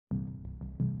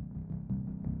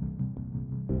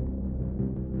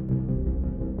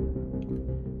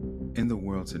In the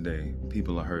world today,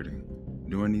 people are hurting.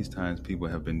 During these times, people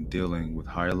have been dealing with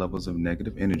higher levels of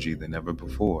negative energy than ever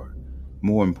before.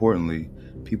 More importantly,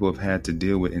 people have had to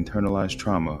deal with internalized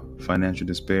trauma, financial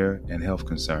despair, and health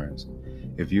concerns.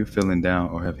 If you're feeling down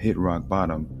or have hit rock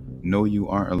bottom, know you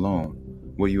aren't alone.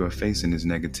 What you are facing is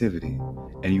negativity,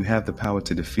 and you have the power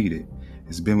to defeat it.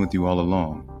 It's been with you all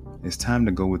along. It's time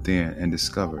to go within and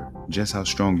discover just how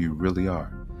strong you really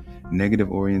are.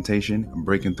 Negative Orientation,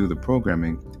 Breaking Through the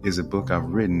Programming is a book I've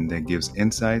written that gives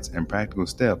insights and practical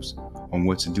steps on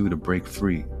what to do to break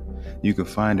free. You can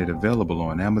find it available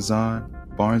on Amazon,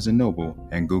 Barnes & Noble,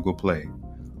 and Google Play.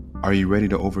 Are you ready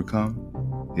to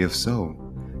overcome? If so,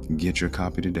 get your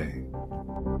copy today.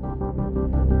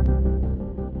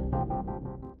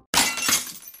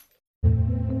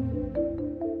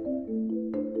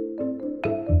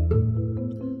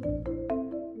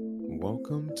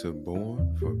 Welcome to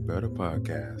Born for Better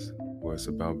Podcast, where it's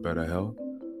about better health,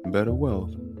 better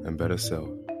wealth, and better self.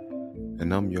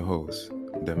 And I'm your host,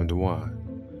 Devin DeWine.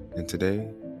 And today,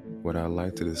 what I'd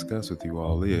like to discuss with you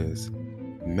all is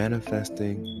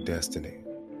manifesting destiny.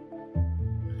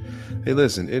 Hey,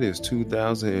 listen, it is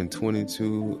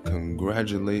 2022.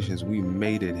 Congratulations, we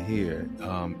made it here.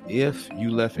 If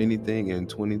you left anything in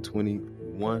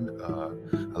 2021,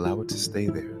 allow it to stay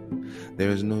there. There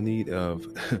is no need of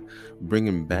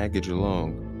bringing baggage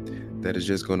along that is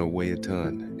just going to weigh a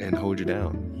ton and hold you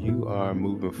down. You are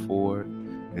moving forward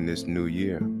in this new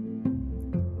year.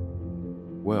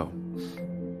 Well,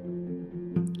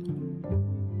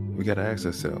 we got to ask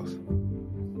ourselves,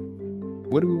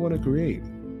 what do we want to create?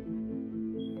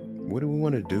 What do we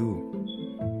want to do?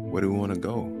 Where do we want to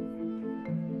go?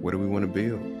 What do we want to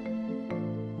build?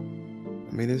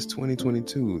 I mean, it's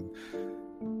 2022.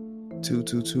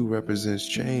 222 represents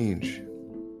change.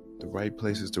 The right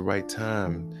place is the right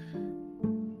time.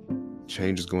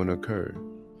 Change is going to occur.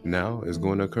 Now, it's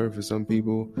going to occur for some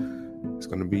people. It's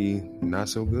going to be not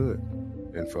so good.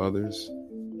 And for others,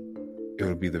 it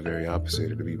will be the very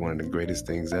opposite. It'll be one of the greatest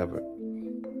things ever.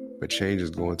 But change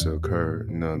is going to occur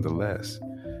nonetheless.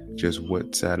 Just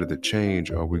what side of the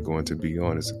change are we going to be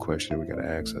on is the question we got to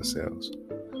ask ourselves.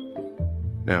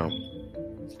 Now,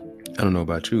 I don't know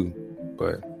about you,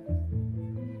 but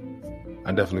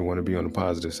I definitely want to be on the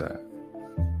positive side.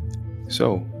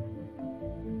 So,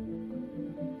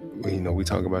 we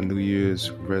talk about New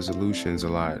Year's resolutions a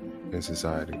lot in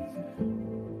society,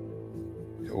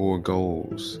 or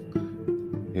goals,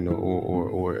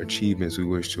 or achievements we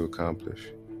wish to accomplish.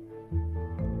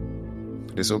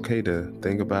 But it's okay to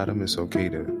think about them. It's okay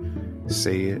to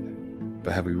say it.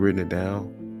 But have we written it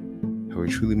down? Have we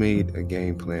truly made a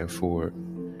game plan for it?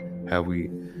 Have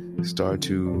we started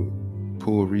to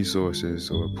pull resources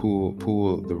or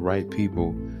pull the right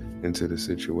people into the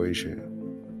situation?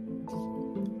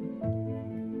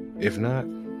 If not,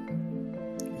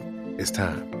 it's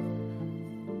time.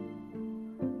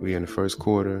 We're in the first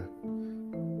quarter,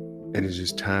 and it's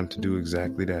just time to do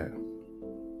exactly that.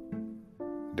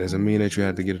 Doesn't mean that you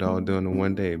have to get it all done in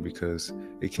one day, because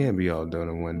it can't be all done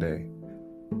in one day.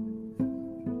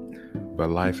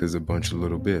 But life is a bunch of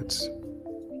little bits.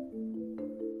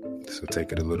 So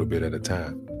take it a little bit at a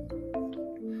time.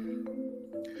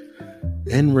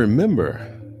 And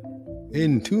remember,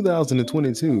 in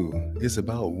 2022, it's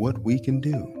about what we can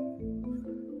do.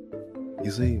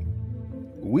 You see,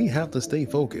 we have to stay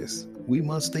focused. We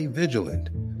must stay vigilant.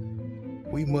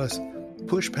 We must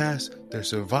push past their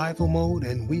survival mode,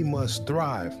 and we must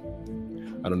thrive.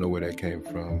 I don't know where that came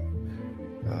from.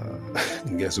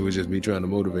 I guess it was just me trying to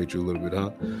motivate you a little bit,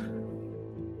 huh?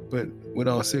 But with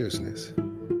all seriousness,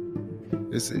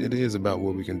 it is about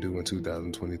what we can do in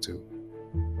 2022.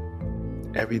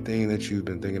 Everything that you've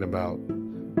been thinking about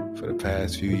for the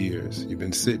past few years, you've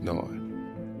been sitting on.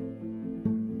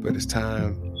 But it's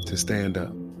time to stand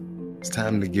up. It's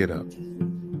time to get up.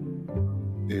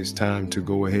 It's time to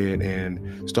go ahead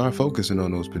and start focusing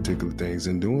on those particular things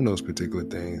and doing those particular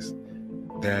things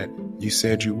that you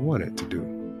said you wanted to do.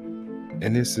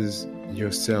 And this is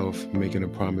yourself making a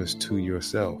promise to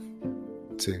yourself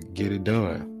to get it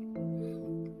done.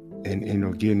 And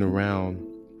getting around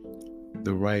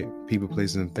the right people,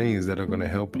 places, and things that are going to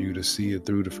help you to see it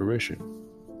through to fruition.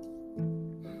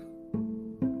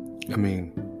 I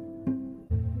mean,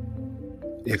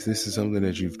 if this is something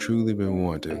that you've truly been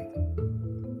wanting,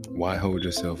 why hold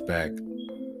yourself back?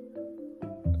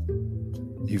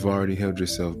 You've already held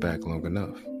yourself back long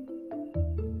enough.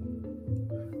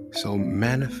 So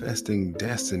manifesting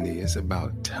destiny is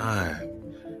about time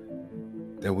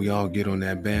that we all get on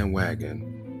that bandwagon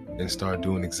and start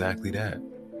doing exactly that.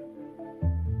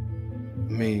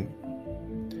 I mean,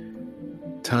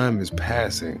 time is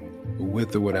passing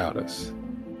with or without us.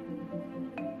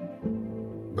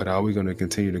 But are we going to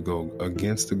continue to go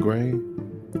against the grain,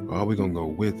 or are we going to go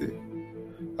with it?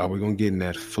 Are we going to get in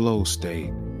that flow state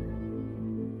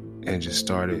and just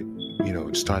start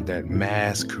that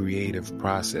mass creative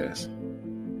process,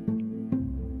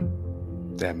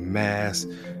 that mass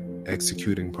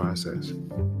executing process?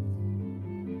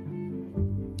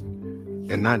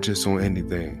 And not just on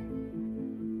anything.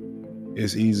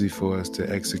 It's easy for us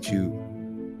to execute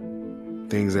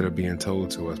things that are being told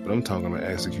to us, but I'm talking about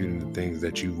executing the things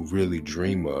that you really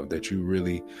dream of, that you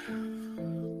really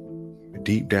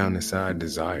deep down inside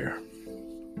desire.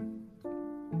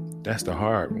 That's the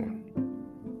hard one.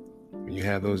 When you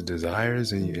have those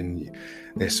desires and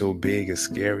they're so big and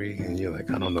scary, and you're like,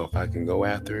 I don't know if I can go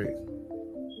after it.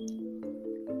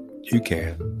 You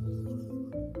can.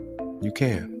 You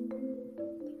can.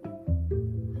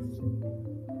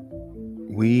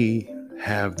 We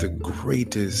have the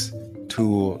greatest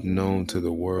tool known to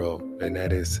the world, and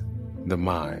that is the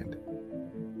mind.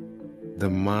 The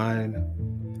mind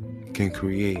can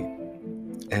create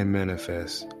and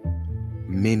manifest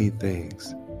many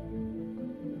things.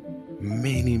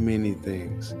 Many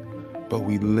things. But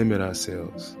we limit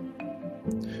ourselves.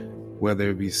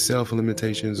 Whether it be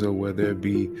self-limitations or whether it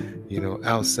be,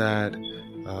 outside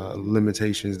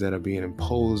limitations that are being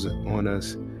imposed on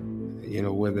us,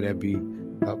 whether that be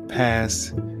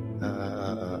past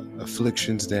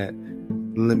afflictions that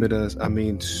limit us. I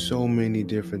mean, so many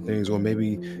different things. Or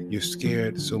maybe you're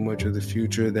scared so much of the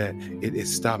future that it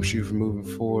stops you from moving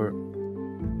forward.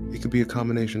 It could be a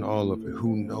combination of all of it.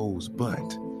 Who knows? But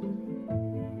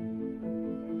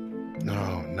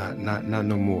no, not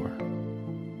no more.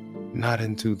 Not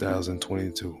in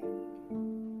 2022.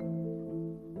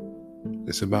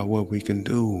 It's about what we can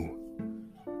do,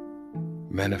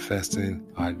 manifesting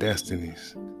our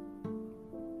destinies.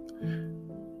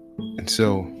 And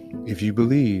so, if you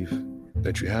believe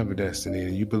that you have a destiny,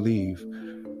 and you believe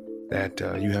that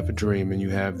you have a dream, and you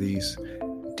have these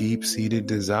deep-seated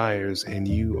desires, and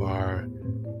you are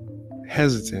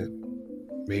hesitant,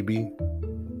 maybe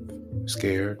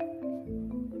scared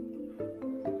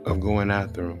of going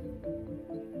after them,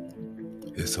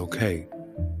 it's okay.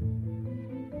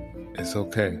 It's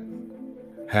okay.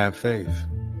 Have faith.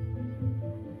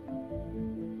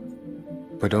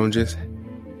 But don't just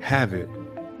have it.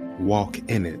 Walk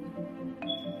in it.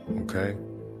 Okay?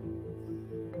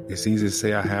 It's easy to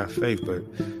say I have faith, but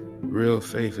real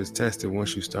faith is tested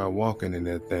once you start walking in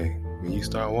that thing. When you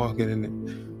start walking in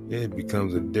it, it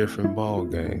becomes a different ball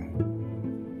game.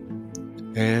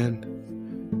 And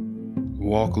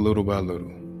walk little by little,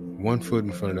 one foot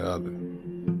in front of the other.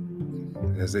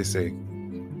 As they say,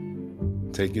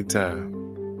 take your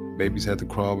time. Babies have to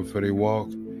crawl before they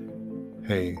walk.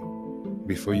 Hey,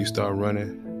 before you start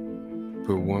running,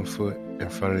 put one foot in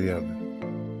front of the other.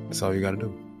 That's all you got to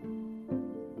do.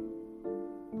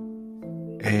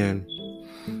 And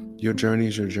your journey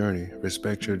is your journey.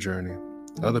 Respect your journey.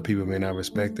 Other people may not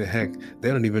respect it. Heck, they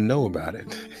don't even know about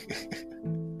it.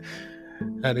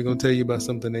 How they going to tell you about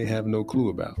something they have no clue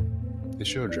about?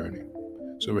 It's your journey.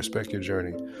 So respect your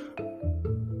journey.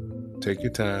 Take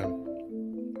your time,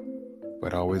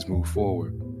 but always move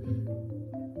forward.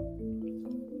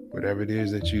 Whatever it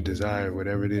is that you desire,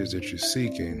 whatever it is that you're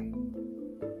seeking,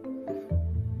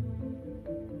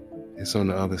 it's on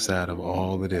the other side of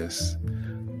all of this.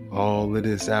 All of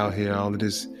this out here, all of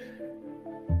this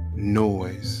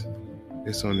noise,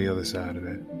 it's on the other side of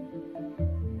that.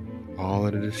 All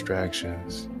of the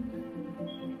distractions,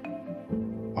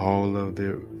 all of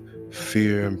the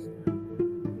fear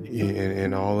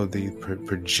and all of the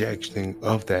projecting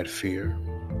of that fear,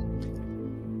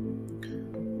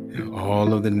 and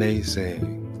all of the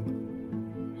naysaying,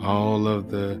 all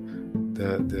of the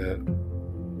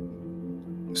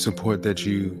support that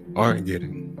you aren't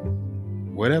getting,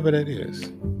 whatever that is,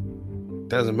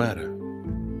 doesn't matter.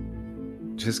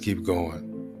 Just keep going.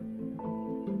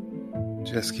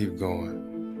 Just keep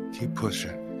going. Keep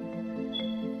pushing.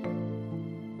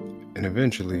 And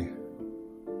eventually,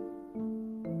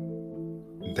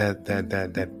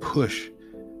 that push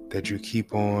that you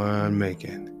keep on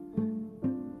making,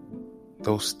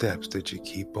 those steps that you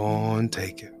keep on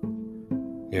taking,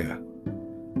 yeah,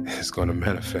 it's going to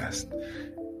manifest.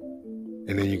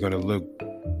 And then you're going to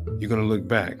look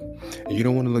back. And you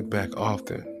don't want to look back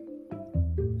often.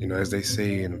 As they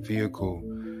say in a vehicle,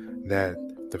 that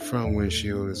the front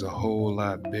windshield is a whole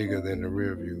lot bigger than the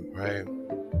rear view, right?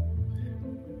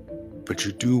 But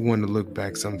you do want to look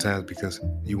back sometimes because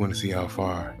you want to see how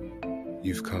far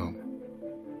you've come.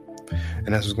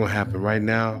 And that's what's going to happen right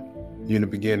now. You're in the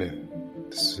beginning.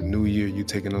 This is a new year. You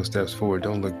taking those steps forward.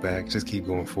 Don't look back. Just keep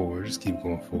going forward. Just keep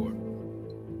going forward.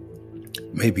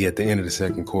 Maybe at the end of the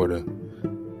second quarter,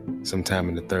 sometime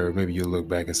in the third, maybe you'll look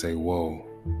back and say, whoa.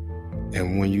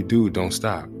 And when you do, don't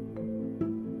stop.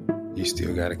 You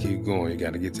still got to keep going. You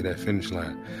got to get to that finish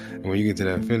line. And when you get to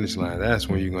that finish line, that's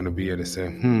when you're going to be able to say,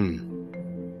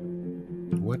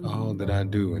 what all did I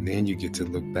do? And then you get to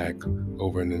look back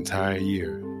over an entire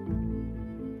year.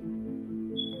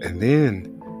 And then,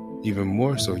 even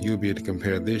more so, you'll be able to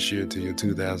compare this year to your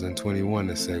 2021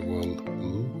 and say, well,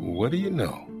 what do you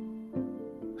know?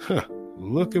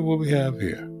 Look at what we have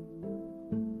here.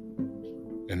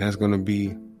 And that's going to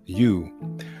be you.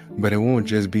 But it won't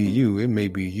just be you. It may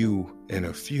be you and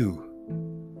a few.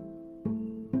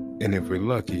 And if we're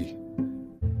lucky,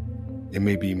 it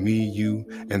may be me, you,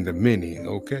 and the many,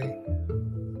 okay?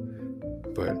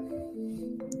 But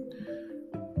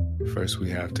first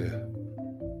we have to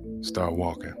start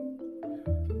walking.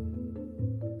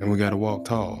 And we got to walk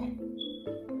tall,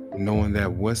 knowing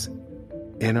that what's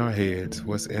in our heads,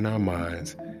 what's in our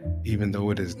minds, even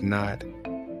though it is not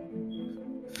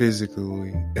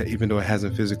physically, even though it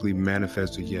hasn't physically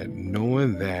manifested yet,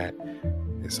 knowing that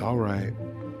it's all right.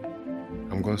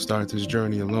 I'm going to start this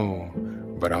journey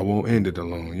alone, but I won't end it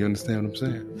alone. You understand what I'm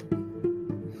saying?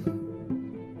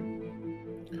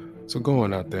 So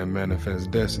going out there and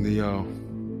manifest destiny, y'all.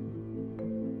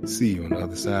 See you on the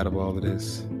other side of all of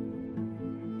this.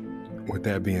 With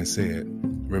that being said,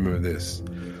 remember this.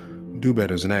 Do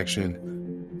better as an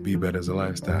action. Be better as a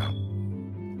lifestyle.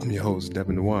 I'm your host,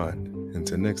 Devin Dewan.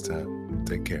 Until next time,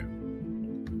 take care.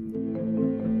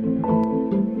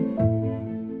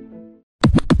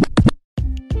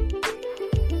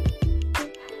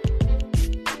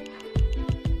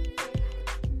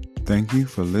 Thank you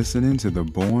for listening to the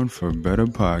Born for Better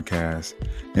podcast.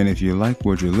 And if you like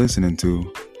what you're listening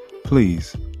to,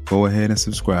 please go ahead and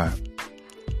subscribe.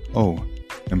 Oh,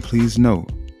 and please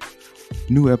note,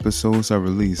 new episodes are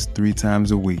released 3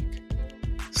 times a week.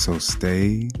 So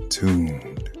stay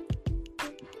tuned.